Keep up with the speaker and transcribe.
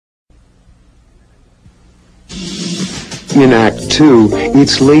In Act 2,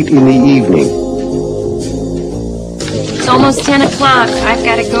 it's late in the evening. It's almost 10 o'clock. I've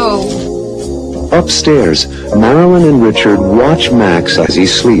got to go. Upstairs, Marilyn and Richard watch Max as he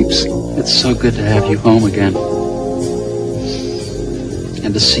sleeps. It's so good to have you home again.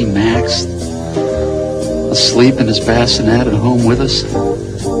 And to see Max asleep in his bassinet at home with us.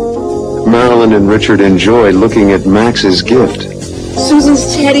 Marilyn and Richard enjoy looking at Max's gift.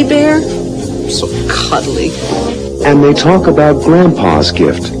 Susan's teddy bear? So cuddly. And they talk about Grandpa's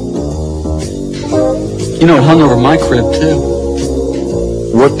gift. You know, it hung over my crib, too.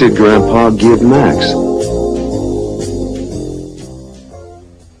 What did Grandpa give Max?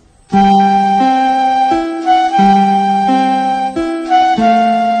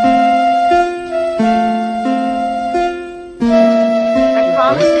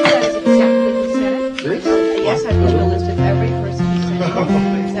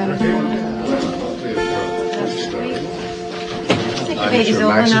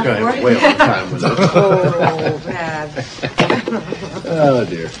 Oh,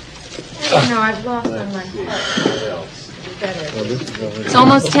 dear. No, I've lost on my heart. It's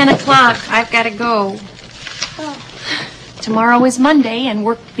almost 10 o'clock. I've got to go. Tomorrow is Monday, and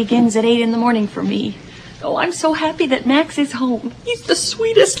work begins at 8 in the morning for me. Oh, I'm so happy that Max is home. He's the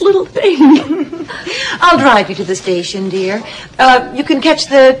sweetest little thing. I'll drive you to the station, dear. You can catch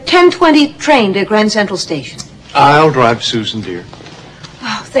the 10:20 train to Grand Central Station. I'll drive Susan, dear.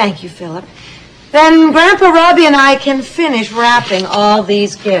 Oh, thank you, Philip. Then Grandpa Robbie and I can finish wrapping all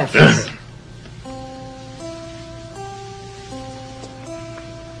these gifts.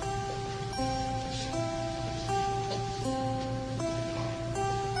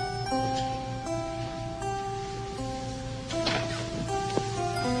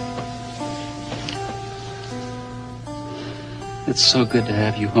 It's so good to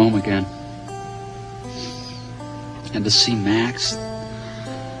have you home again. And to see Max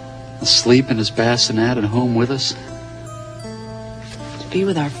asleep in his bassinet at home with us. To be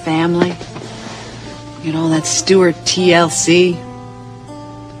with our family. You know, that Stewart TLC.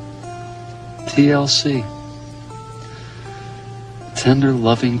 TLC. Tender,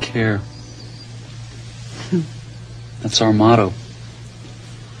 loving care. That's our motto.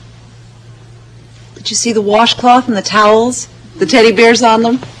 Did you see the washcloth and the towels? The teddy bears on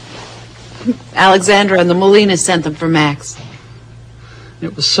them? Alexandra and the Molinas sent them for Max.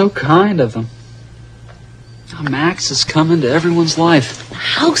 It was so kind of them. Oh, Max has come into everyone's life. The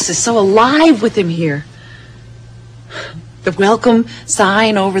house is so alive with him here. The welcome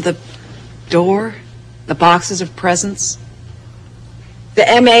sign over the door, the boxes of presents, the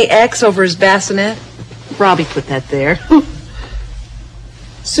MAX over his bassinet. Robbie put that there.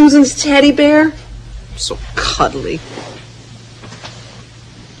 Susan's teddy bear, so cuddly.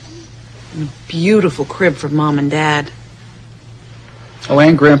 And a beautiful crib for Mom and Dad. Oh,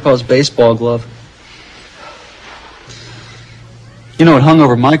 and Grandpa's baseball glove. You know, it hung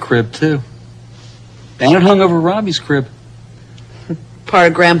over my crib, too. And it hung over Robbie's crib. Part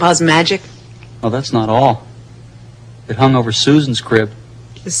of Grandpa's magic. Oh, that's not all. It hung over Susan's crib.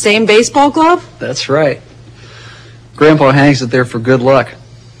 The same baseball glove? That's right. Grandpa hangs it there for good luck.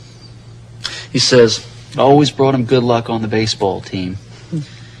 He says it always brought him good luck on the baseball team.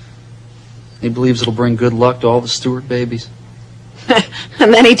 He believes it'll bring good luck to all the Stewart babies.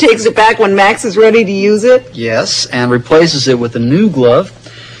 And then he takes it back when Max is ready to use it? Yes, and replaces it with a new glove,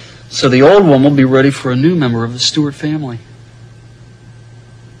 so the old one will be ready for a new member of the Stewart family.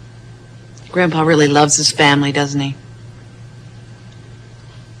 Grandpa really loves his family, doesn't he?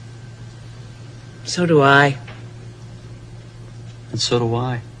 So do I. And so do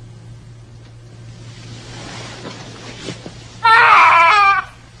I.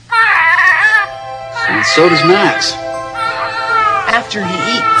 And so does Max. After he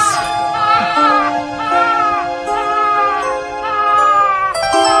eats.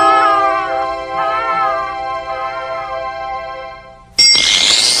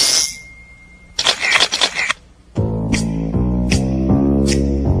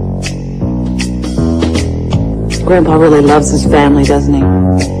 Grandpa really loves his family, doesn't he?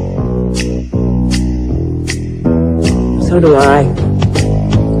 So do I.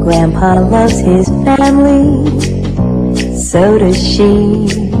 Grandpa loves his family, so does she.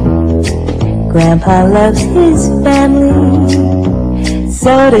 Grandpa loves his family,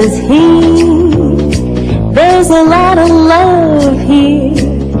 so does he. There's a lot of love here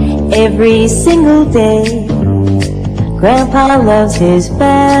every single day. Grandpa loves his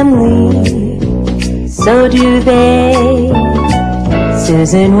family, so do they.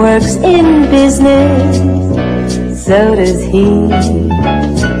 Susan works in business, so does he.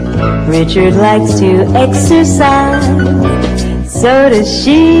 Richard likes to exercise, so does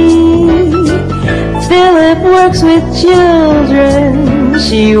she. Philip works with children,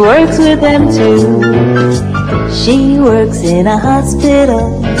 she works with them too. She works in a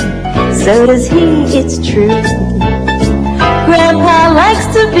hospital, so does he, it's true. Grandpa likes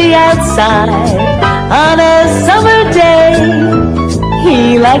to be outside on a summer day.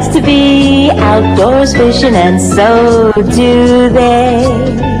 He likes to be outdoors fishing, and so do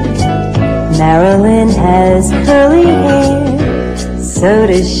they. Marilyn has curly hair, so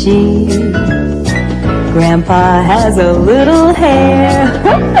does she. Grandpa has a little hair,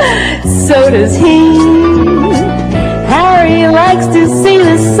 so does he. Harry likes to see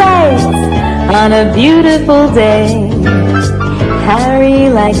the sights on a beautiful day. Harry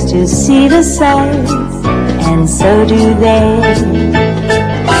likes to see the sights, and so do they.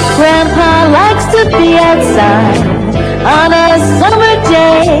 Grandpa likes to be outside on a summer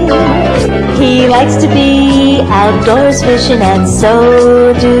day. He likes to be outdoors fishing, and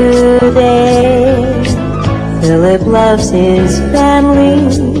so do they. Philip loves his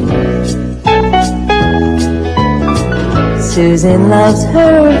family. Susan loves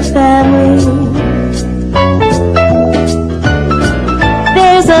her family.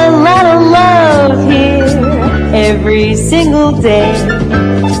 There's a lot of love here every single day.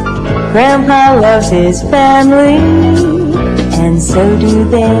 Grandpa loves his family, and so do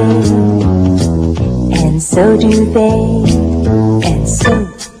they, and so do they, and so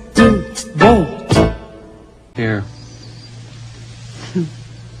do they. Here.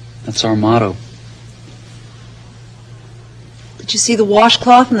 That's our motto. Did you see the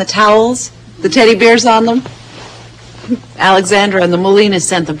washcloth and the towels? The teddy bears on them? Alexandra and the Molinas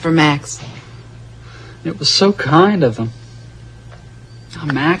sent them for Max. It was so kind of them. Now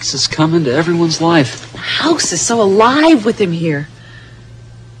Max has come into everyone's life. The house is so alive with him here.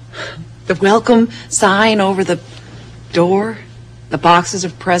 The welcome sign over the door, the boxes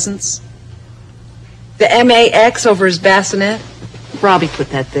of presents, the MAX over his bassinet. Robbie put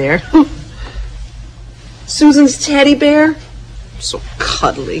that there. Susan's teddy bear, so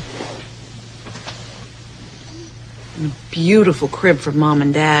cuddly. And a beautiful crib for Mom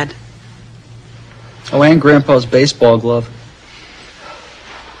and Dad. Oh, and Grandpa's baseball glove.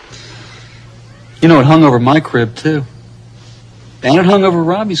 You know, it hung over my crib, too. And it hung over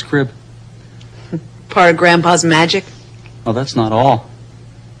Robbie's crib. Part of Grandpa's magic. Oh, that's not all.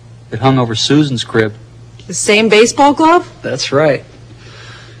 It hung over Susan's crib. The same baseball glove? That's right.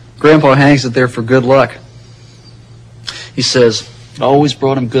 Grandpa hangs it there for good luck. He says, it always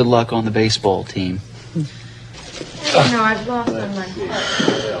brought him good luck on the baseball team. No, I've lost on my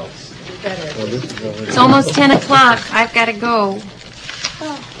It's almost 10 o'clock. I've got to go.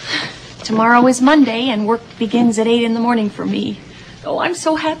 Tomorrow is Monday, and work begins at 8 in the morning for me. Oh, I'm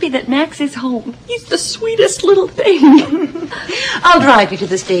so happy that Max is home. He's the sweetest little thing. I'll drive you to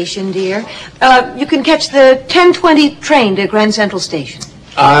the station, dear. You can catch the 10:20 train to Grand Central Station.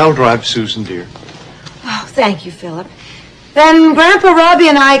 I'll drive Susan, dear. Oh, thank you, Philip. Then Grandpa Robbie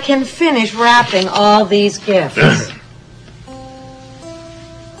and I can finish wrapping all these gifts.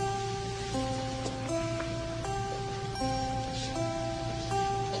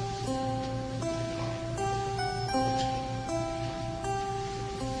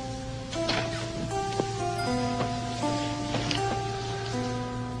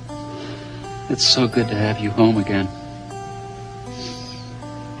 It's so good to have you home again.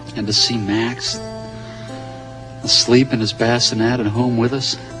 And to see Max asleep in his bassinet and home with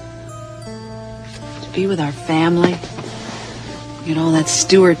us. To be with our family. You know, that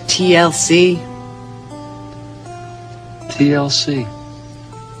Stewart TLC. TLC.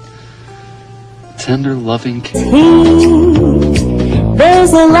 Tender, loving care.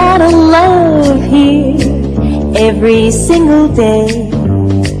 There's a lot of love here every single day.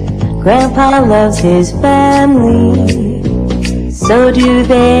 Grandpa loves his family, so do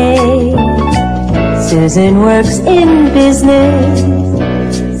they. Susan works in business,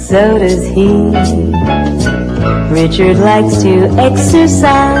 so does he. Richard likes to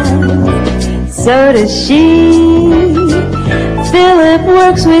exercise, so does she. Philip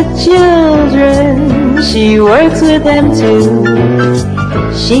works with children, she works with them too.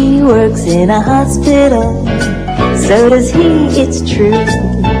 She works in a hospital, so does he, it's true.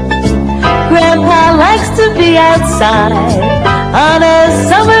 Grandpa likes to be outside on a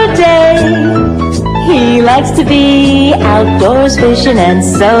summer day. He likes to be outdoors fishing, and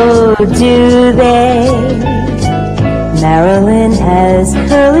so do they. Marilyn has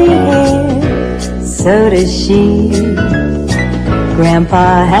curly hair, so does she.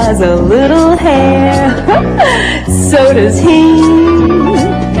 Grandpa has a little hair, so does he.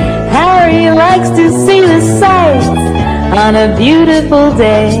 likes to see the sights on a beautiful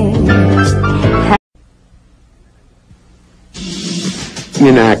day.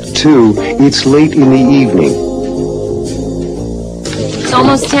 In Act 2, it's late in the evening. It's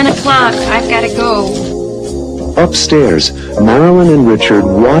almost 10 o'clock. I've got to go. Upstairs, Marilyn and Richard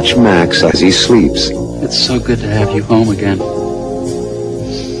watch Max as he sleeps. It's so good to have you home again.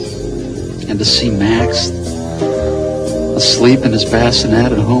 And to see Max asleep in his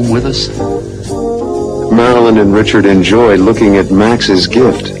bassinet at home with us. Marilyn and Richard enjoy looking at Max's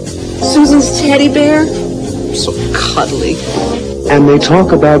gift. Susan's teddy bear? So cuddly. And they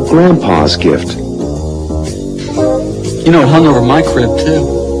talk about Grandpa's gift. You know, it hung over my crib, too.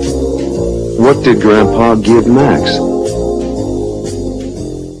 What did Grandpa give Max?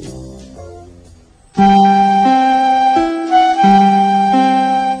 I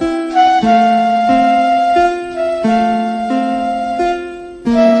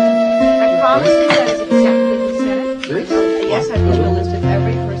promise you that is exactly what you said. Yes, I've given a list of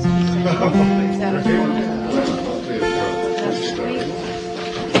every person who said it.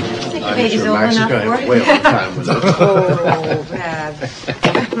 Think the baby's old enough for it. Way over time with us. Oh, bad.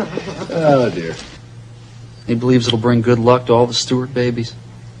 Oh, dear. He believes it'll bring good luck to all the Stewart babies.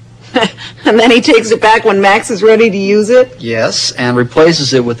 And then he takes it back when Max is ready to use it? Yes, and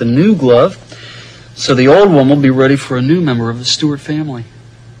replaces it with a new glove, so the old one will be ready for a new member of the Stewart family.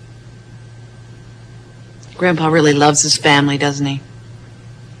 Grandpa really loves his family, doesn't he?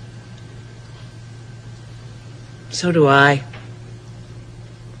 So do I.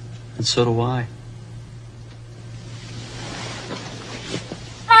 And so do I.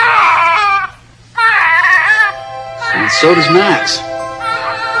 And so does Max.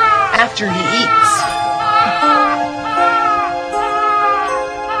 After he eats.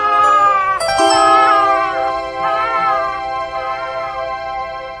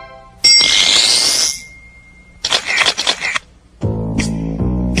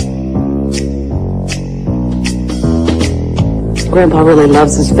 Grandpa really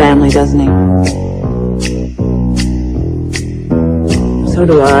loves his family, doesn't he? So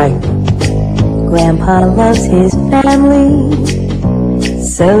do I. Grandpa loves his family,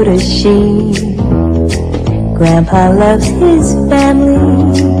 so does she. Grandpa loves his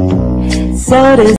family, so does